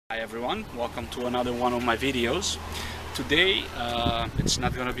Hi everyone, welcome to another one of my videos. Today it's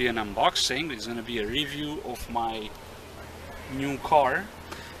not going to be an unboxing, it's going to be a review of my new car.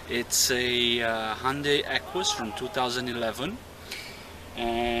 It's a Hyundai Equus from 2011,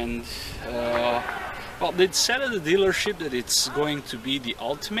 and well, they said at the dealership that it's going to be the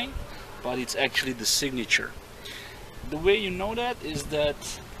Ultimate, but it's actually the Signature. The way you know that is that,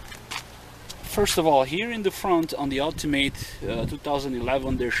 first of all, here in the front on the Ultimate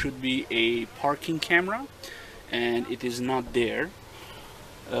 2011 there should be a parking camera, and it is not there.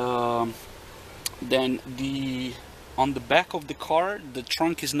 Then on the back of the car, the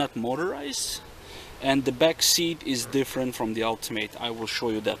trunk is not motorized, and the back seat is different from the Ultimate. I will show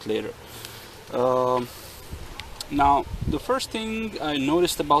you that later. Now, the first thing I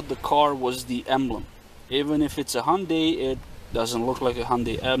noticed about the car was the emblem. Even if it's a Hyundai, it doesn't look like a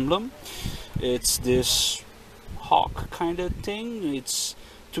Hyundai emblem. It's this hawk kind of thing.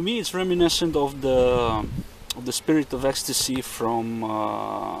 To me, it's reminiscent of the Spirit of Ecstasy from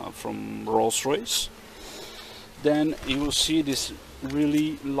Rolls-Royce. Then you will see this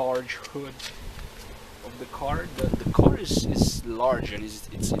really large hood of the car. The car is large and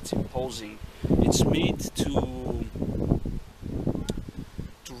it's imposing. It's made to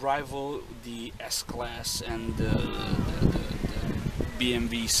rival the S-Class and the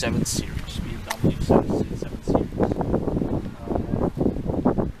BMW 7 Series, BMW 7 Series.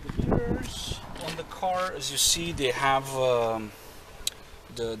 The mirrors on the car, as you see, they have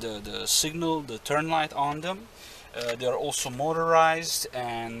the signal, the turn light on them. They are also motorized,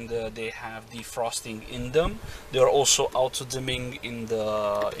 and they have defrosting in them. They are also auto dimming in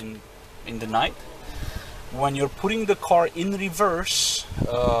the night. When you're putting the car in reverse,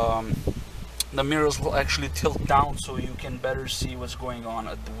 the mirrors will actually tilt down so you can better see what's going on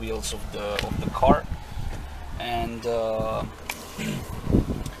at the wheels of the car. And the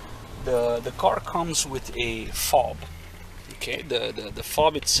car comes with a fob. Okay, the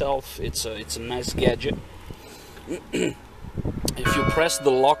fob itself, it's a nice gadget. If you press the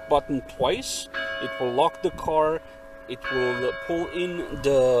lock button twice, it will lock the car, it will pull in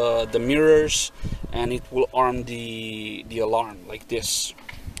the mirrors, and it will arm the alarm like this.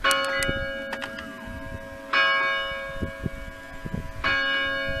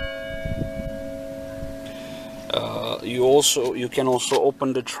 You can also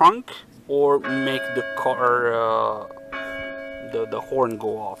open the trunk or make the car the horn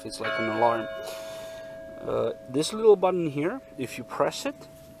go off. It's like an alarm. This little button here, if you press it,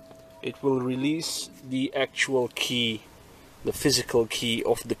 it will release the actual key, the physical key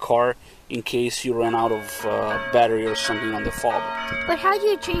of the car, in case you run out of battery or something on the fob. But how do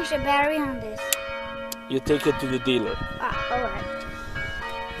you change the battery on this? You take it to the dealer. Ah, alright.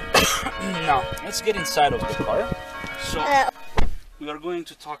 Now, let's get inside of the car. So, we are going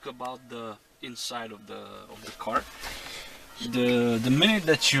to talk about the inside of the car. The minute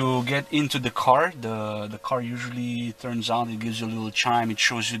that you get into the car, the car usually turns on. It gives you a little chime. It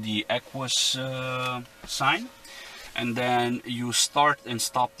shows you the Equus sign, and then you start and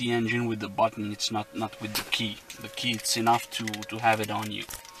stop the engine with the button. It's not with the key. The key, it's enough to have it on you.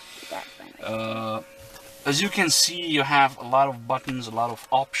 As you can see, you have a lot of buttons, a lot of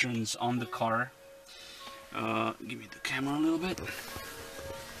options on the car. Give me the camera a little bit.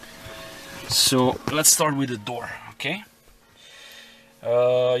 So let's start with the door, okay?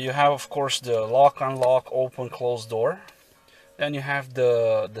 You have, of course, the lock, unlock, open, close door. Then you have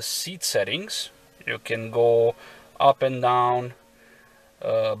the seat settings. You can go up and down,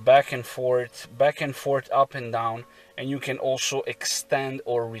 back and forth, up and down, and you can also extend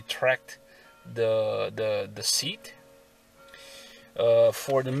or retract the seat.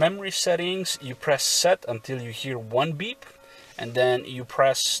 For the memory settings, you press set until you hear one beep, and then you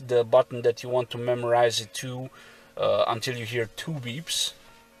press the button that you want to memorize it to until you hear two beeps.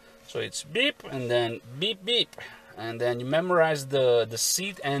 So it's beep and then beep beep, and then you memorize the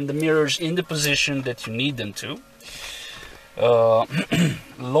seat and the mirrors in the position that you need them to.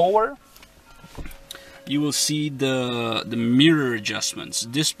 Lower, you will see the mirror adjustments.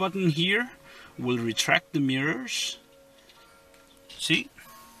 This button here will retract the mirrors. See?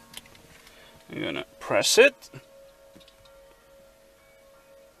 I'm gonna press it.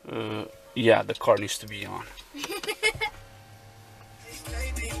 Yeah, the car needs to be on.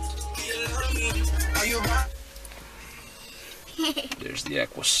 There's the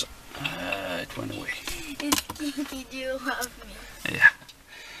Equus. It went away. Did you love me? Yeah.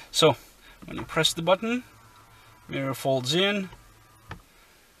 So, when you press the button, mirror folds in.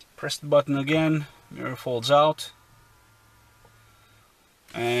 Press the button again, mirror folds out.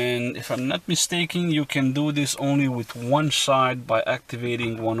 And if I'm not mistaken, you can do this only with one side by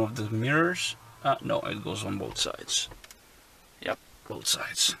activating one of the mirrors. No, it goes on both sides. Yep, both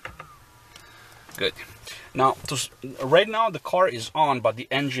sides. Good. Now, right now the car is on, but the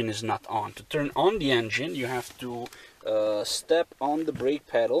engine is not on. To turn on the engine, you have to step on the brake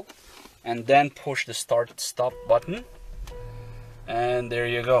pedal and then push the start-stop button. And there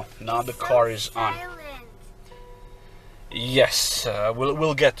you go. Now the car is on. Yes,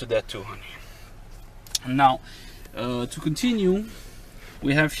 we'll get to that too, honey. Now, to continue,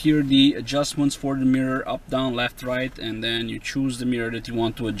 we have here the adjustments for the mirror: up, down, left, right, and then you choose the mirror that you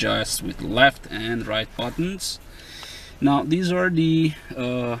want to adjust with left and right buttons. Now, these are the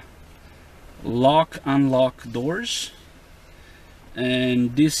lock, unlock doors,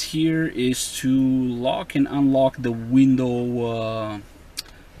 and this here is to lock and unlock the window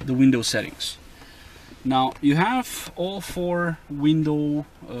settings. Now, you have all four window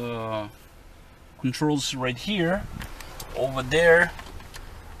controls right here. Over there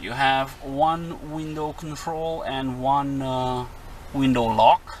you have one window control and one window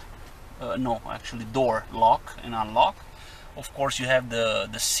lock. No, actually door lock and unlock. Of course, you have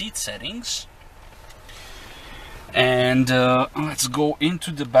the seat settings. And let's go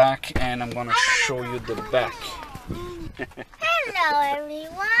into the back, and I'm gonna show you the back. Hello,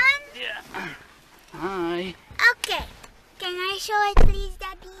 everyone. Yeah. Hi. Okay. Can I show it, please,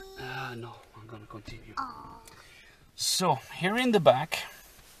 Daddy? No, I'm gonna continue. Oh. So here in the back,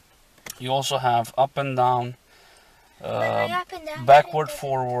 you also have up and down, backward,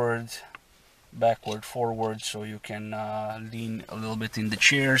 forward, so you can lean a little bit in the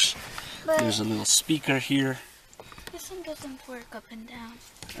chairs. But there's a little speaker here. this one doesn't work up and down.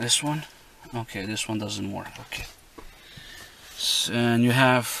 This one? Okay, this one doesn't work. Okay. And you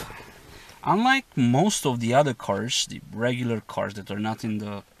have, unlike most of the other cars, the regular cars that are not in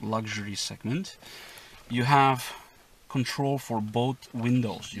the luxury segment, you have control for both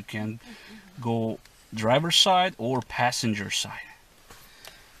windows. You can go driver's side or passenger side.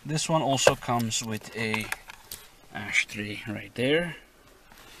 This one also comes with a ashtray right there.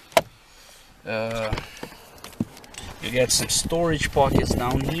 You get some storage pockets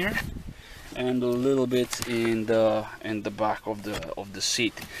down here, and a little bit in the back of the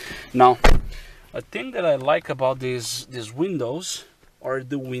seat. Now, a thing that I like about these windows are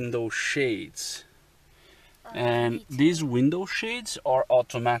the window shades. And these window shades are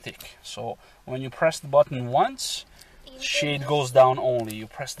automatic. So when you press the button once, shade goes down only. You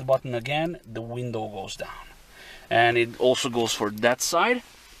press the button again, the window goes down. And it also goes for that side.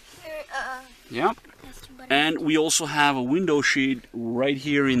 Yeah. And we also have a window shade right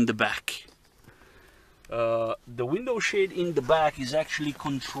here in the back. The window shade in the back is actually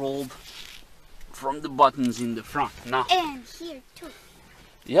controlled from the buttons in the front. Now, And here too.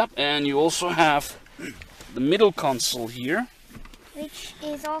 Yep, and you also have the middle console here, Which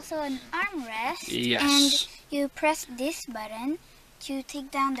is also an armrest. Yes. And you press this button to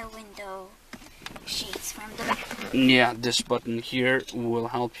take down the window shades from the back. Yeah, this button here will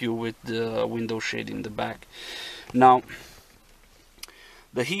help you with the window shade in the back. Now,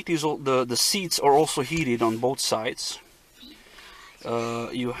 the seats are also heated on both sides.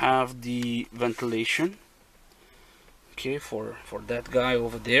 You have the ventilation, okay, for that guy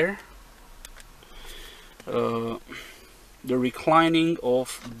over there. The reclining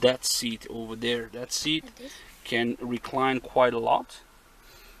of that seat over there, that seat can recline quite a lot,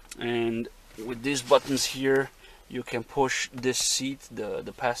 and with these buttons here you can push this seat,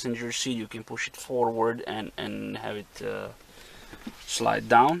 the passenger seat, you can push it forward and have it slide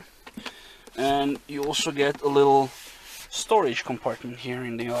down. And you also get a little storage compartment here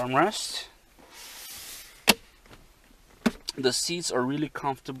in the armrest. The seats are really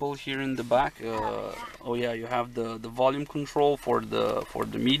comfortable here in the back. Oh yeah, you have the volume control for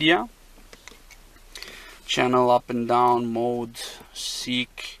the media, channel up and down, mode,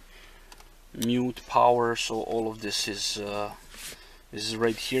 seek, mute, power. So all of this is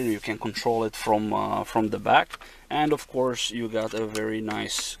right here. You can control it from the back, and of course you got a very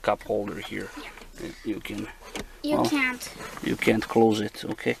nice cup holder here. You can't close it.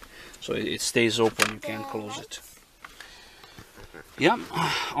 Okay, so it stays open. You can't close it. Yeah,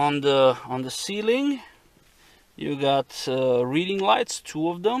 on the ceiling you got reading lights, two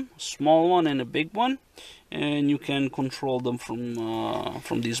of them, a small one and a big one, and you can control them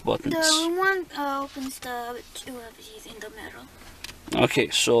from these buttons. The one opens the two of these in the middle. Okay,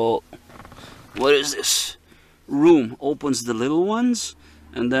 so what is this? Room opens the little ones,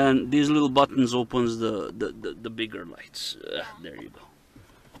 and then these little buttons opens the bigger lights. There you go.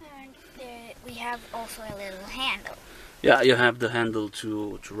 And we have also a little handle. Yeah, you have the handle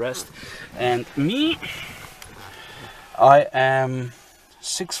to rest. And me, I am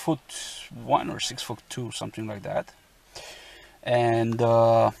 6'1" or 6'2", something like that. And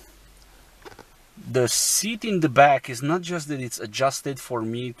the seat in the back is not just that it's adjusted for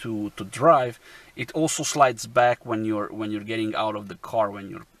me to drive, it also slides back when you're getting out of the car.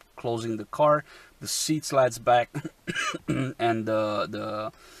 When you're closing the car, the seat slides back and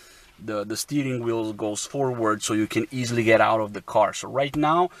the steering wheel goes forward, so you can easily get out of the car. So right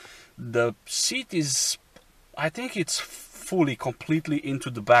now the seat is, I think it's fully completely into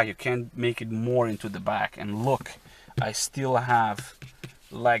the back. You can't make it more into the back. And look, I still have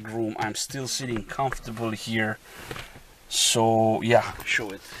leg room. I'm still sitting comfortable here. So yeah, show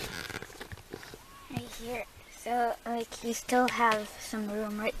it right here. So like you still have some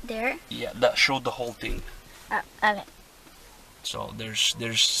room right there. Yeah, that showed the whole thing. Okay. So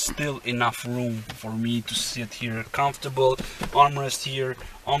there's still enough room for me to sit here comfortable. Armrest here,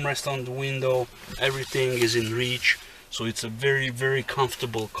 armrest on the window, everything is in reach. So it's a very, very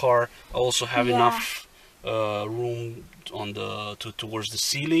comfortable car. I also have enough room on the towards the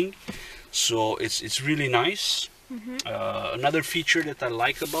ceiling, so it's really nice. Another feature that I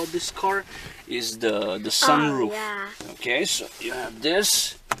like about this car is the sunroof. Oh, yeah. Okay, so you have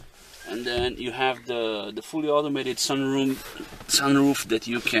this, and then you have the fully automated sunroof that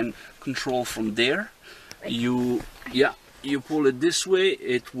you can control from there. You pull it this way,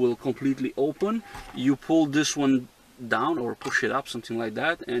 it will completely open. You pull this one down or push it up, something like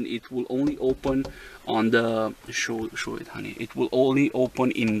that, and it will only open on the show it, honey. It will only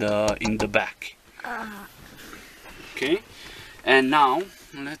open in the back. Okay, and now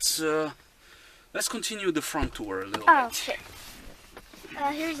let's continue the front tour a little bit. Sure.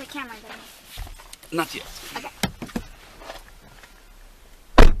 Here's the camera then. Not yet. Okay.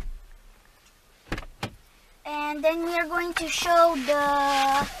 And then we are going to show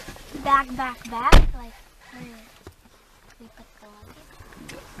the back, like where we put the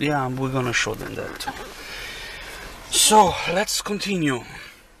luggage. Yeah, we're gonna show them that too. So let's continue.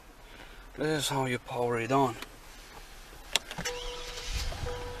 This is how you power it on.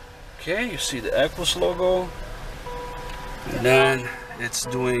 Okay, you see the Equus logo, and then it's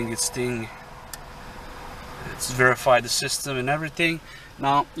doing its thing. It's verified the system and everything.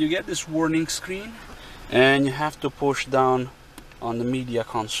 Now you get this warning screen, and you have to push down on the media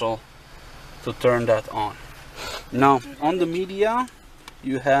console to turn that on. Now on the media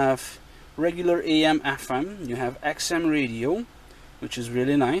you have regular AM FM, you have XM radio, which is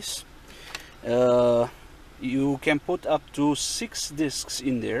really nice. You can put up to 6 discs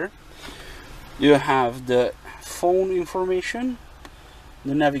in there. You have the phone information,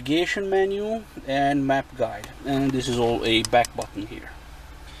 the navigation menu, and map guide, and this is all a back button here.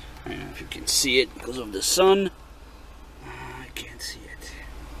 I don't know if you can see it because of the sun. I can't see it.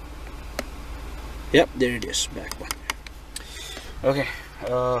 Yep, there it is, back button. Okay,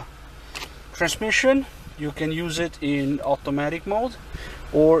 transmission, you can use it in automatic mode,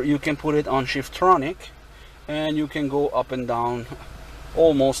 or you can put it on Shiftronic, and you can go up and down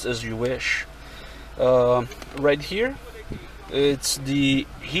almost as you wish. Right here, it's the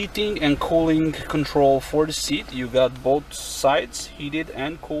heating and cooling control for the seat. You got both sides heated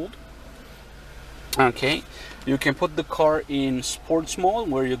and cooled. Okay, you can put the car in sports mode,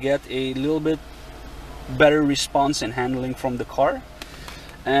 where you get a little bit better response and handling from the car.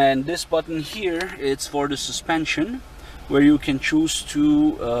 And this button here, it's for the suspension, where you can choose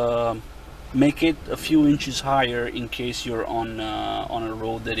to make it a few inches higher in case you're on a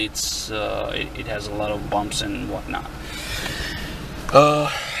road that it has a lot of bumps and whatnot.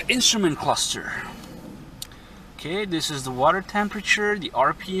 Instrument cluster. Okay, this is the water temperature, the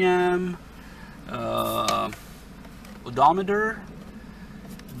RPM, odometer,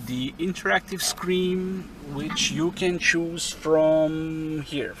 the interactive screen, which you can choose from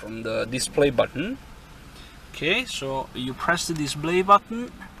here, from the display button. Okay, so you press the display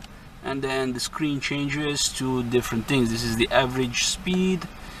button, and then the screen changes to different things. This is the average speed,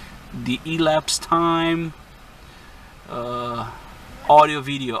 the elapsed time, audio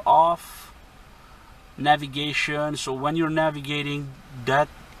video off, navigation. So when you're navigating, that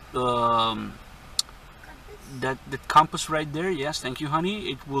that compass right there, yes, thank you,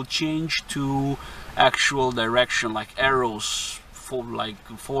 honey, it will change to actual direction, like arrows, for like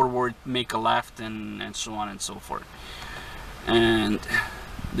forward, make a left, and so on and so forth. And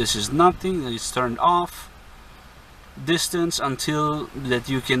this is nothing, it's turned off. Distance until that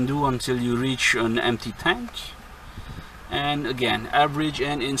you can do until you reach an empty tank. And again, average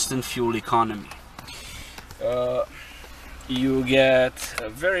and instant fuel economy. You get a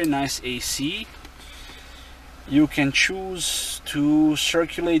very nice AC. You can choose to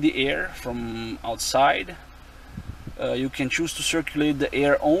circulate the air from outside. You can choose to circulate the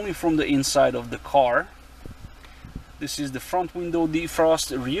air only from the inside of the car. This is the front window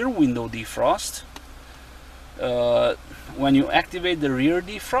defrost, rear window defrost. When you activate the rear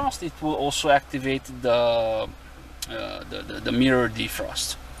defrost, it will also activate the mirror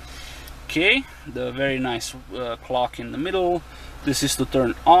defrost. Okay, the very nice clock in the middle. This is to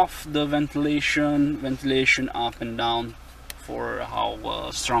turn off the ventilation up and down for how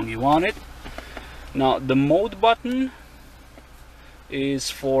strong you want it. Now the mode button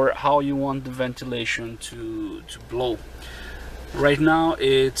is for how you want the ventilation to blow. Right now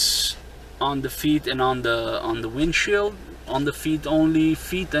it's on the feet and on the windshield. On the feet only,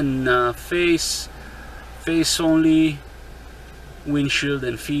 feet and face only, windshield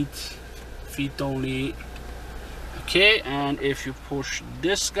and feet only. Okay, and if you push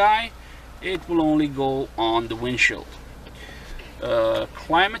this guy, it will only go on the windshield.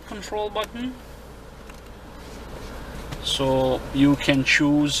 Climate control button. So you can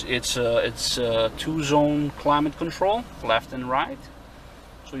choose, it's a two-zone climate control, left and right.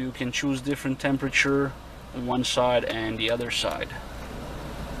 So you can choose different temperature on one side and the other side.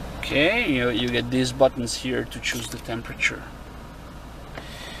 Okay, you get these buttons here to choose the temperature.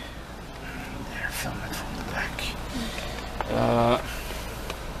 There, film it from the back.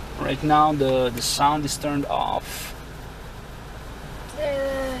 Right now the sound is turned off.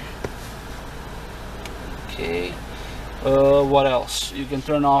 Okay. What else? You can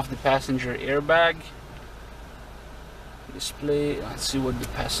turn off the passenger airbag display. Let's see what the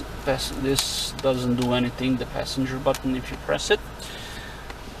this doesn't do anything. The passenger button, if you press it.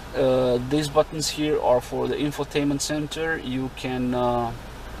 These buttons here are for the infotainment center. You can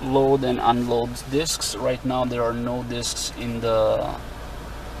load and unload discs. Right now there are no discs in the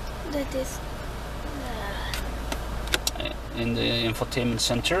infotainment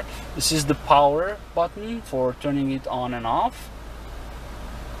center. This is the power button for turning it on and off.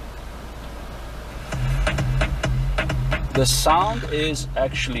 The sound is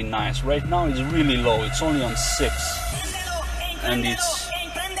actually nice. Right now it's really low. It's only on 6 and it's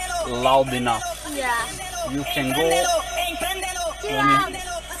loud enough. Yeah. You can go.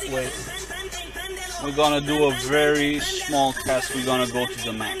 Wait. We're gonna do a very small test. We're gonna go to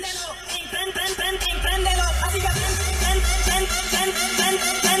the max.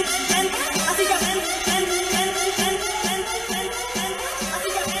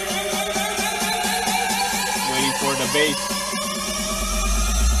 Waiting for the bass.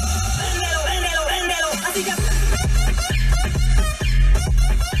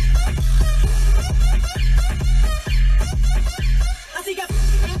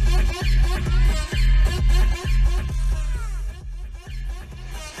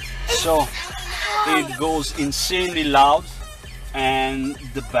 So it goes insanely loud, and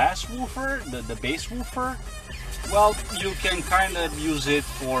the bass woofer, the bass woofer, well, you can kind of use it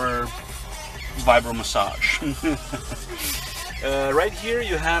for vibro massage. Right here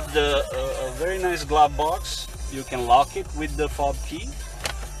you have the a very nice glove box. You can lock it with the fob key.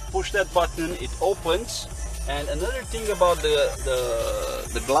 Push that button, it opens. And another thing about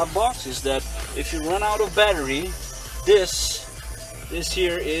the glove box is that if you run out of battery, this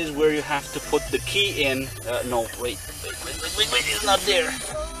here is where you have to put the key in. No, wait, it's not there.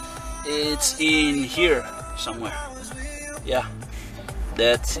 It's in here somewhere. Yeah,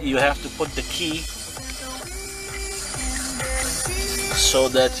 that you have to put the key so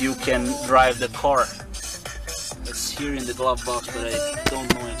that you can drive the car. It's here in the glove box, but I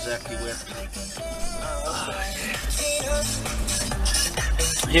don't know exactly where.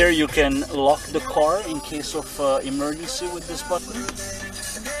 Here you can lock the car in case of emergency with this button.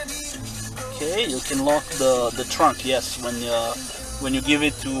 Okay, you can lock the trunk. Yes, when you give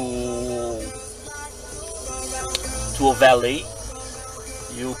it to a valet,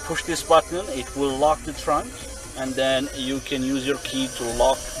 you push this button, it will lock the trunk, and then you can use your key to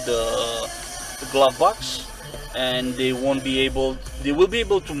lock the glove box, and they will be able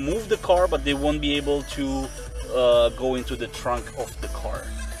to move the car, but they won't be able to go into the trunk of the car.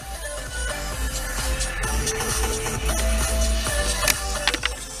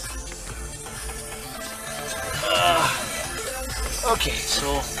 Okay,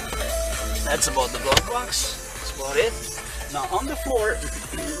 so that's about the glove box. That's about it. Now on the floor,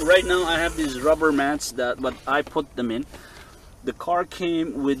 right now I have these rubber mats but I put them in. The car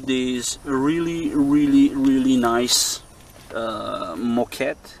came with these really nice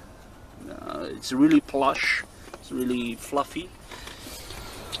moquette. It's really plush. It's really fluffy.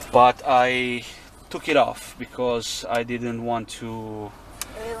 But I took it off because I didn't want to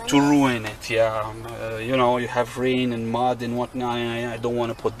to ruin it. Yeah, you know, you have rain and mud and whatnot. I don't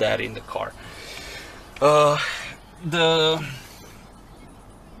want to put that in the car. The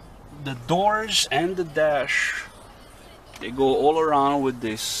doors and the dash, they go all around with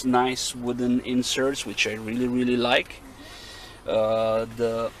this nice wooden inserts, which I really like.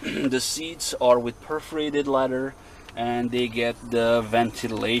 The seats are with perforated leather, and they get the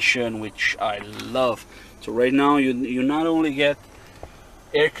ventilation, which I love. So right now you not only get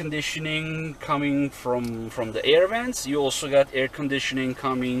air conditioning coming from the air vents, you also got air conditioning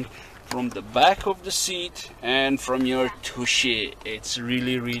coming from the back of the seat and from your tushy. It's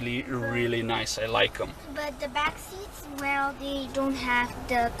really nice. I like them. But the back seats, well, they don't have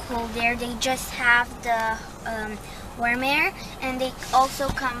the cold air. They just have the warm air, and they also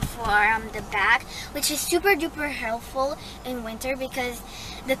come from the back, which is super duper helpful in winter because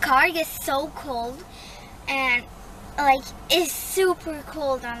the car gets so cold and like it's super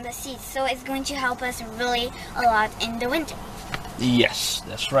cold on the seats, so it's going to help us really a lot in the winter. Yes,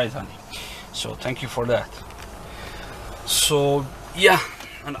 that's right, honey. So thank you for that. So yeah,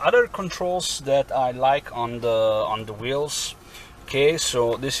 and other controls that I like on the wheels. Okay,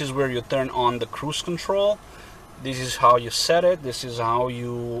 so this is where you turn on the cruise control. This is how you set it, this is how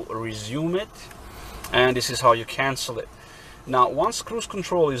you resume it, and this is how you cancel it. Now once cruise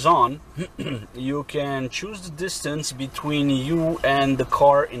control is on, you can choose the distance between you and the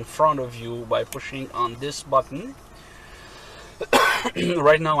car in front of you by pushing on this button.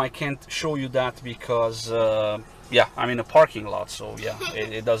 Right now I can't show you that because yeah, I'm in a parking lot, so yeah,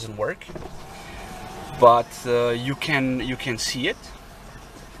 it doesn't work. But you can see it.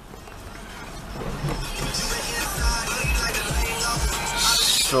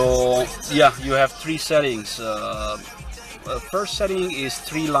 So yeah, you have three settings. First setting is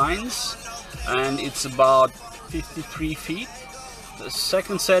 3 lines, and it's about 53 feet. The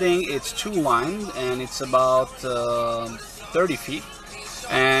second setting it's 2 lines, and it's about 30 feet.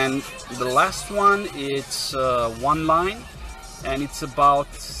 And the last one it's 1 line, and it's about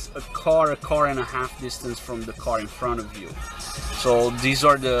a car and a half distance from the car in front of you. So these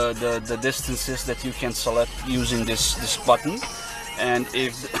are the distances that you can select using this button. And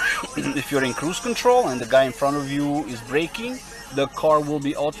if you're in cruise control and the guy in front of you is braking, the car will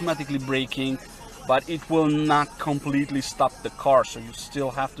be automatically braking, but it will not completely stop the car. So you still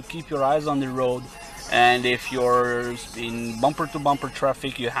have to keep your eyes on the road, and if you're in bumper to bumper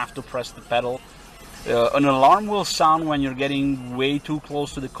traffic, you have to press the pedal. An alarm will sound when you're getting way too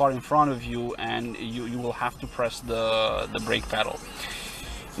close to the car in front of you, and you will have to press the brake pedal.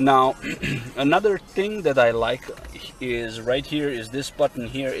 Now another thing that I like is right here is this button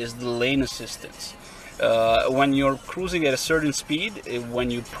here is the lane assistance. When you're cruising at a certain speed, when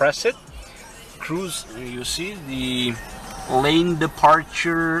you press it, you see the lane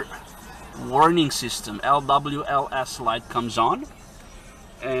departure warning system, LWLS light comes on,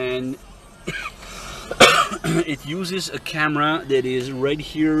 and it uses a camera that is right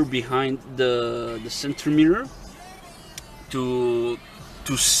here behind the center mirror to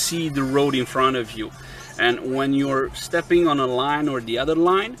see the road in front of you. And when you're stepping on a line or the other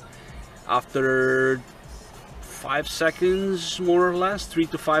line, after 5 seconds more or less, 3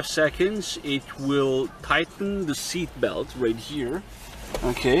 to 5 seconds, it will tighten the seat belt right here.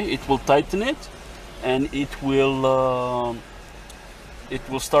 Okay, it will tighten it, and it will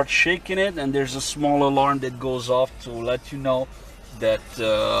start shaking it, and there's a small alarm that goes off to let you know that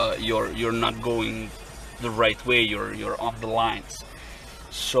you're not going the right way, you're off the lines.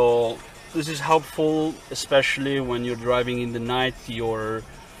 So this is helpful, especially when you're driving in the night, you're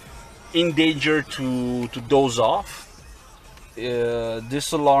in danger to doze off.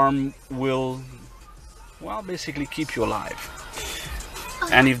 This alarm will, well, basically keep you alive.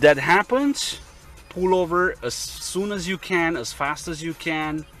 And if that happens, pull over as soon as you can, as fast as you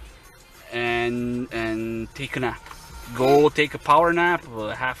can, and take a nap. Go take a power nap,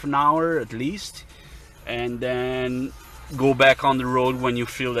 half an hour at least, and then go back on the road when you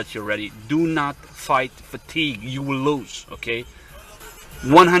feel that you're ready. Do not fight fatigue, you will lose, okay?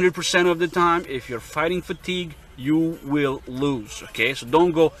 100% of the time, if you're fighting fatigue, you will lose, okay? So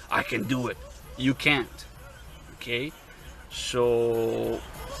don't go, I can do it. You can't, okay? So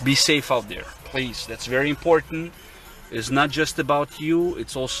be safe out there, please. That's very important. It's not just about you,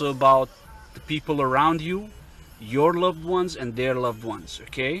 it's also about the people around you, your loved ones and their loved ones,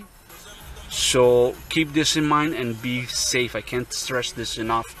 okay? So keep this in mind and be safe. I can't stress this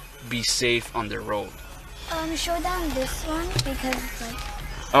enough. Be safe on the road. Show down this one because it's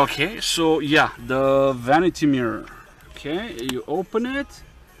like... Okay, so yeah, the vanity mirror. Okay, you open it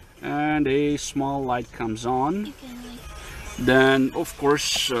and a small light comes on. You can like Then of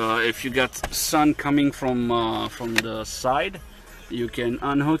course, if you got sun coming from the side, you can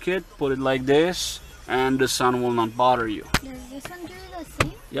unhook it, put it like this, and the sun will not bother you. Does this one do the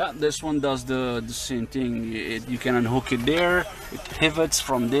same? Yeah, this one does the same thing. You can unhook it there, it pivots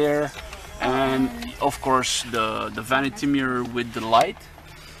from there, and of course the vanity mirror with the light.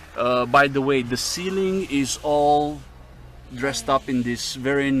 By the way, the ceiling is all dressed up in this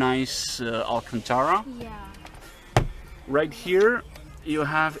very nice Alcantara. Yeah. Right here you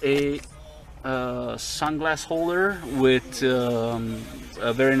have a sunglass holder with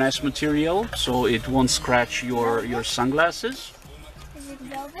a very nice material, so it won't scratch your sunglasses. Is it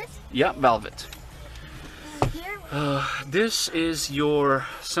velvet? Yeah, velvet. Here? This is your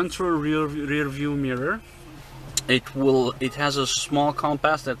central rear view mirror. It has a small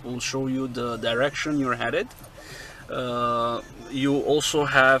compass that will show you the direction you're headed. You also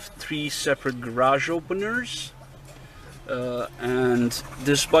have 3 separate garage openers, and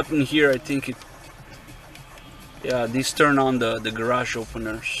this button here, I think these turn on the garage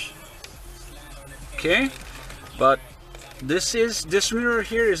openers. Okay, but this mirror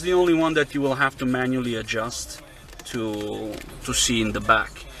here is the only one that you will have to manually adjust to see in the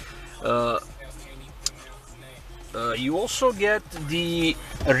back. You also get the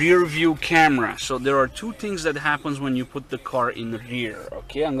rear view camera. So there are 2 things that happens when you put the car in rear.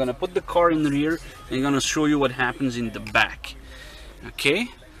 Okay, I'm gonna put the car in rear and I'm gonna show you what happens in the back. Okay,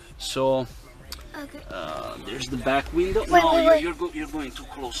 so there's the back window. Wait. You're going too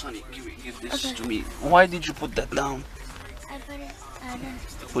close, honey. Give this Okay. to me. Why did you put that down? I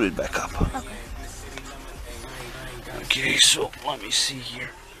Put it back up. Okay. Okay, so let me see here.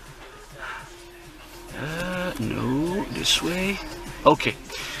 No, this way. Okay,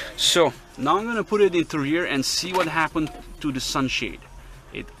 so now I'm gonna put it into rear and see what happened to the sunshade.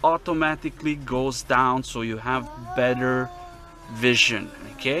 It automatically goes down, so you have better vision.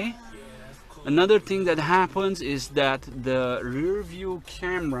 Okay, another thing that happens is that the rear view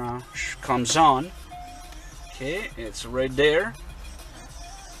camera comes on. Okay, it's right there.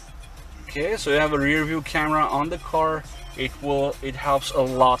 Okay, so you have a rear view camera on the car. It helps a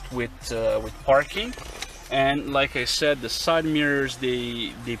lot with parking. And like I said, the side mirrors,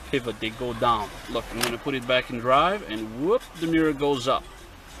 they pivot, they go down. Look, I'm gonna put it back in drive, and whoop, the mirror goes up.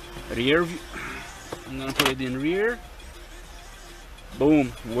 Rear view, I'm gonna put it in rear.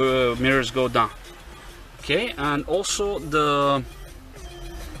 Boom, mirrors go down. Okay, and also the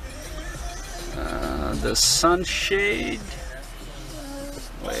sunshade.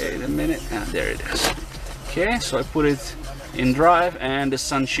 Wait a minute, there it is. Okay, so I put it in drive, and the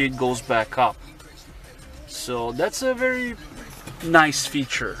sunshade goes back up. So that's a very nice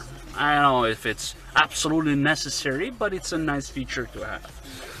feature. I don't know if it's absolutely necessary, but it's a nice feature to have.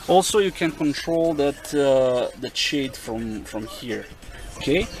 Also, you can control that shade from here.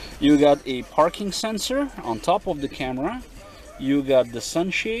 Okay, you got a parking sensor on top of the camera. You got the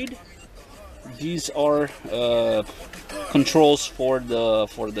sunshade. These are controls for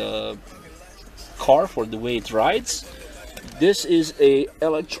the car, for the way it rides. This is a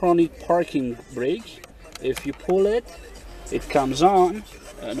electronic parking brake. If you pull it, it comes on.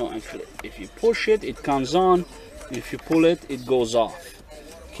 No, actually, if you push it, it comes on. If you pull it, it goes off.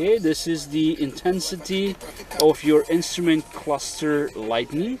 Okay, this is the intensity of your instrument cluster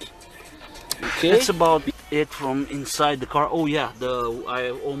lightning. Okay, that's about it from inside the car. Oh yeah, I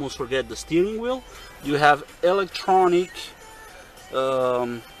almost forget the steering wheel. You have electronic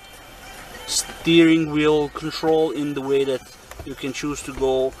steering wheel control in the way that you can choose to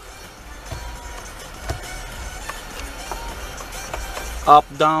go up,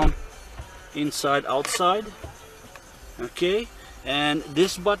 down, inside, outside. Okay, and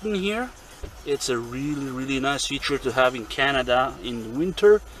this button here, it's a really nice feature to have in Canada in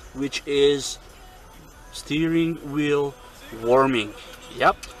winter, which is steering wheel warming.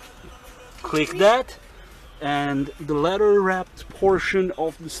 Yep, click that, and the leather wrapped portion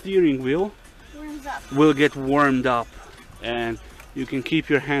of the steering wheel will get warmed up, and you can keep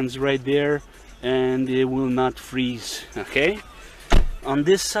your hands right there and they will not freeze. Okay, on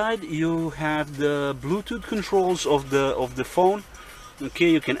this side you have the Bluetooth controls of the phone. Okay,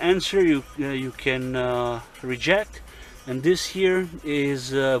 you can answer, you can reject, and this here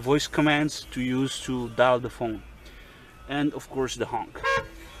is voice commands to use to dial the phone, and of course the honk.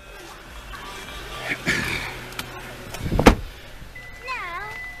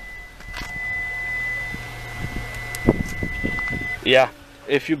 Yeah,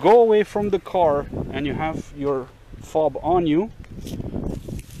 if you go away from the car and you have your fob on you,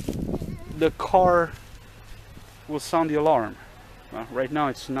 the car will sound the alarm. Right now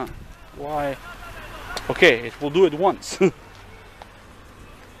it's not. Why? Okay, it will do it once.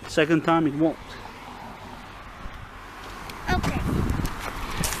 Second time it won't. Okay.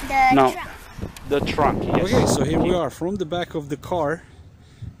 Now, Trunk. the trunk, yes. Okay, so here we are from the back of the car.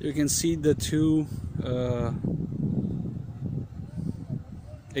 You can see the two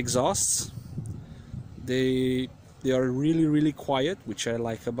exhausts. They are really quiet, which I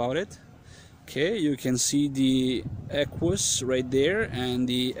like about it. Okay, you can see the Equus right there and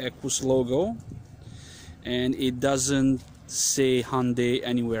the Equus logo, and it doesn't say Hyundai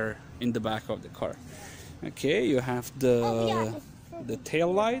anywhere in the back of the car. Okay, you have the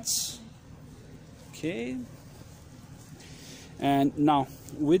tail lights. Okay, and now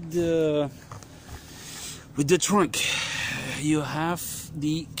with the trunk, you have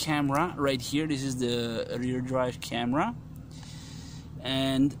the camera right here. This is the rear drive camera,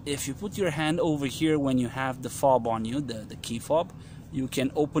 and if you put your hand over here when you have the fob on you, the key fob, you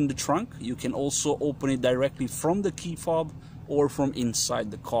can open the trunk. You can also open it directly from the key fob or from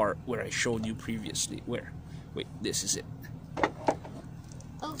inside the car, where I showed you previously. Wait, this is it.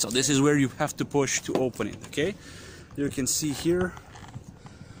 So this is where you have to push to open it. Okay, you can see here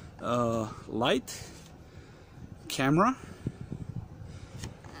light, camera,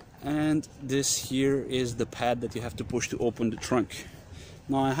 and this here is the pad that you have to push to open the trunk.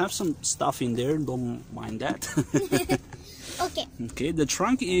 Now I have some stuff in there, don't mind that. Okay. Okay, the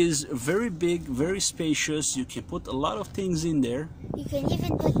trunk is very big, very spacious. You can put a lot of things in there. You can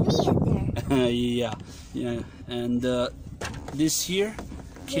even put me in there. Yeah, and this here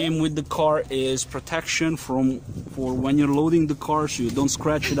came with the car is protection for when you're loading the car, so you don't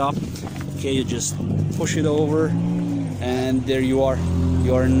scratch it up. Okay, you just push it over, and there you are.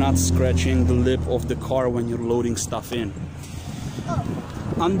 You are not scratching the lip of the car when you're loading stuff in.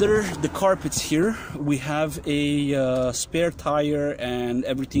 Under the carpets here, we have a spare tire and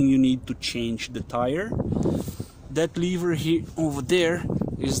everything you need to change the tire. That lever here over there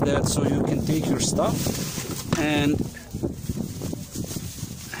is that so you can take your stuff and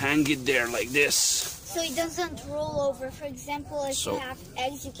hang it there like this. So it doesn't roll over. For example, if you have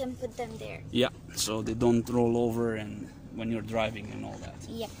eggs, you can put them there. Yeah, so they don't roll over and when you're driving and all that.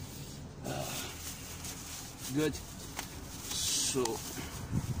 Yeah. Good. So.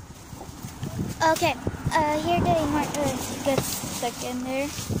 Okay. Here the remote gets stuck in there.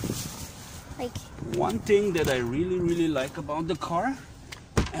 Like. One thing that I really like about the car,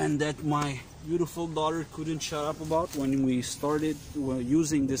 and that my beautiful daughter couldn't shut up about when we started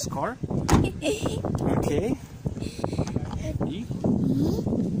using this car. Okay.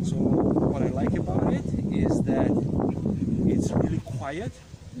 So what I like about it is that it's really quiet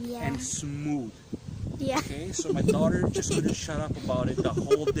and smooth. Yeah. Okay, so my daughter just couldn't shut up about it the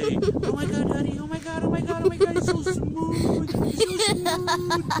whole day. Oh my god, daddy, oh my god, oh my god, oh my god, it's so smooth, it's so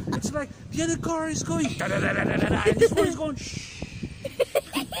smooth. It's like the other car is going da da da da da da, and this one is going shh.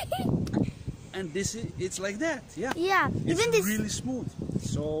 And this is, it's like that, yeah. Yeah. It's Even this really smooth.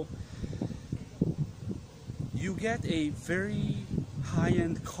 So you get a very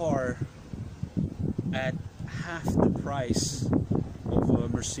high-end car at half the price of a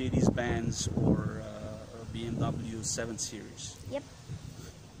Mercedes-Benz or a BMW 7 Series. Yep.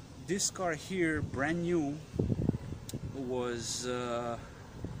 This car here, brand new, was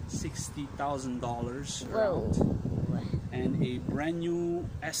 $60,000 around, and a brand new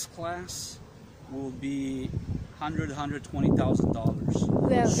S-Class will be $120,000. Well,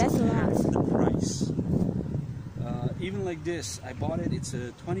 that's a lot. Half the price. Even like this, I bought it. It's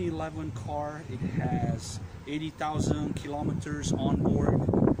a 2011 car. It has 80,000 kilometers on board,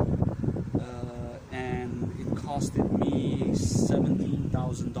 and it costed me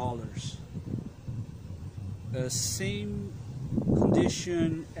 $17,000. Same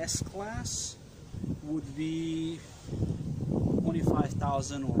condition S-Class would be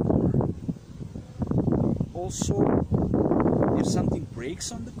 25,000 or more. Also, if something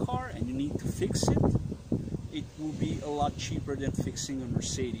breaks on the car and you need to fix it, it will be a lot cheaper than fixing a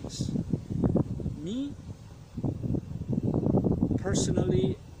Mercedes. Me,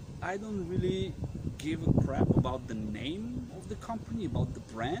 personally, I don't really give a crap about the name of the company, about the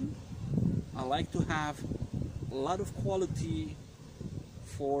brand. I like to have a lot of quality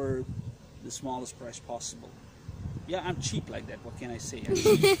for the smallest price possible. Yeah, I'm cheap like that, what can I say?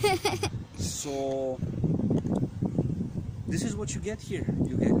 So this is what you get here.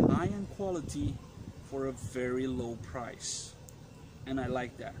 You get high-end quality for a very low price, and I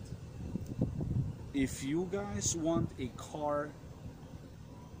like that. If you guys want a car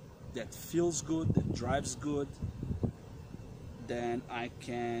that feels good, that drives good, then I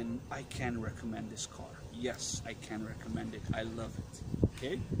can recommend this car. Yes, I can recommend it. I love it.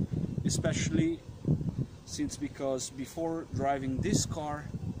 Okay, especially since because before driving this car,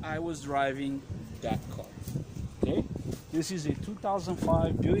 I was driving that car. Okay, this is a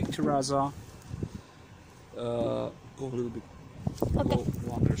 2005 Buick Terraza. Go a little bit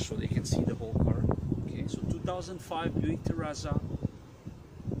longer so they can see the whole car. Okay, so 2005 Buick Terraza.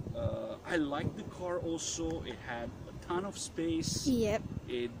 I liked the car also. It had a ton of space. Yep.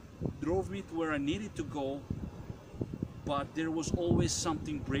 It drove me to where I needed to go, but there was always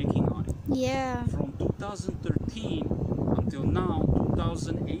something breaking on it. Yeah. From 2013 until now,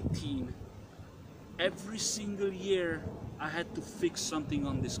 2018, every single year I had to fix something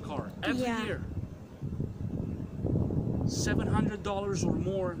on this car. Every year. $700 or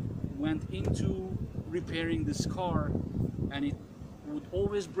more went into repairing this car, and it would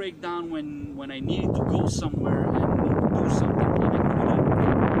always break down when I needed to go somewhere and need to do something.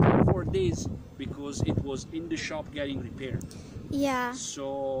 And I couldn't 4 days because it was in the shop getting repaired. Yeah.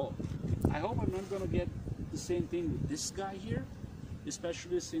 So I hope I'm not gonna get the same thing with this guy here,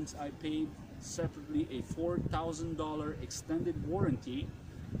 especially since I paid separately a $4,000 extended warranty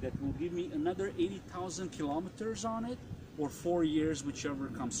that will give me another 80,000 kilometers on it, or 4 years, whichever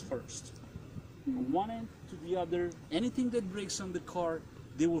comes first. From one end to the other, anything that breaks on the car,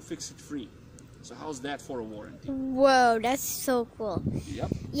 they will fix it free. So how's that for a warranty? Whoa, that's so cool. Yep.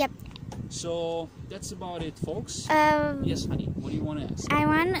 Yep. So that's about it, folks. Yes, honey. What do you want to ask?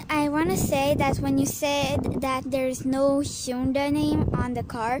 I want to say that when you said that there's no Hyundai name on the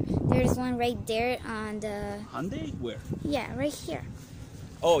car, there's one right there on the Hyundai? Where? Yeah, right here.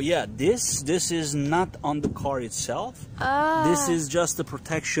 Oh yeah, this is not on the car itself. Oh. This is just a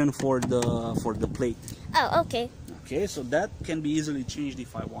protection for the plate. Oh, okay. Okay, so that can be easily changed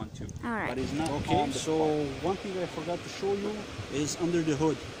if I want to. All right. But it's not okay. So one thing I forgot to show you is under the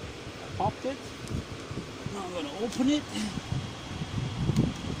hood. I popped it. Now I'm gonna open it.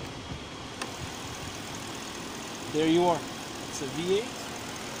 There you are. It's a V8.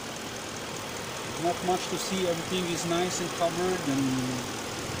 Not much to see. Everything is nice and covered and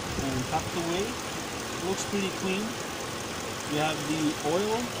tucked away. Looks pretty clean. You have the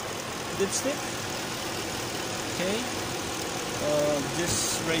oil dipstick. Okay. This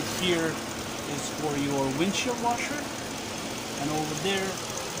right here is for your windshield washer, and over there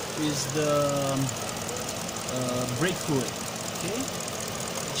is the brake fluid. Okay.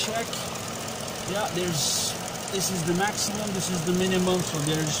 Check. Yeah, this is the maximum. This is the minimum. So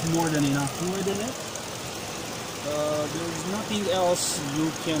there's more than enough fluid in it. There's nothing else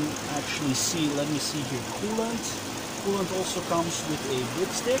you can actually see. Let me see here. Coolant. Coolant also comes with a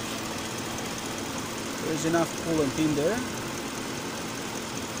dipstick. There's enough coolant in there.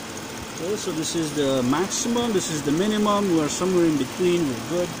 Okay, so this is the maximum. This is the minimum. We are somewhere in between. We're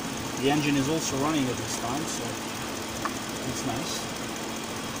good. The engine is also running at this time, so it's nice.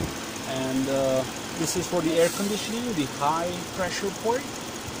 And this is for the air conditioning, the high pressure port.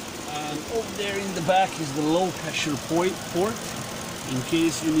 And over there in the back is the low pressure port, in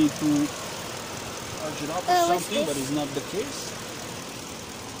case you need to charge it up or something, but it's not the case.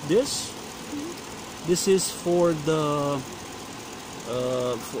 This is for the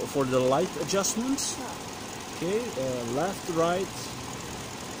light adjustments. Okay, left, right,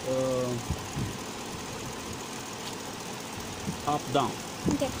 up, down.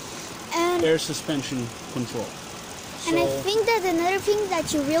 Okay. And air suspension control. And I think that another thing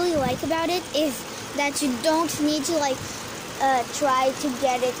that you really like about it is that you don't need to try to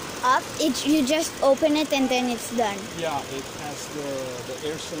get it up. You just open it and then it's done. Yeah, it has the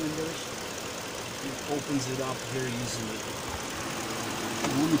air cylinders. It opens it up very easily.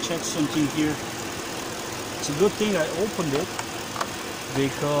 Let me check something here. It's a good thing I opened it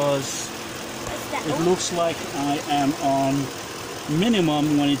because it looks like I am on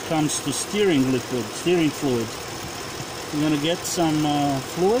minimum when it comes to steering fluid. I'm gonna get some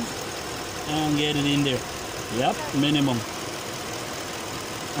fluid and get it in there. Yep, minimum.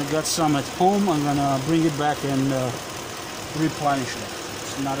 I got some at home. I'm gonna bring it back and replenish it.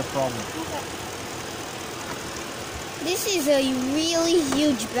 It's not a problem. Okay. This is a really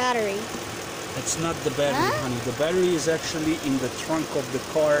huge battery. It's not the battery, honey. The battery is actually in the trunk of the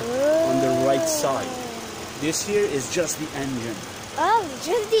car on the right side. This here is just the engine. Oh,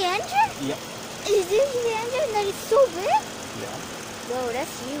 just the engine? Yep. Is this the engine that is so big? Yeah. Whoa,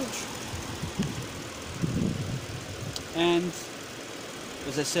 that's huge. And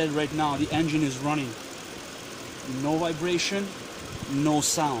as I said right now, the engine is running. No vibration, no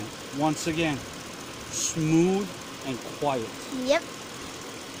sound. Once again, smooth and quiet. Yep.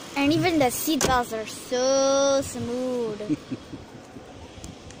 And even the seat belts are so smooth.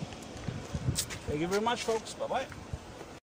 Thank you very much, folks. Bye-bye.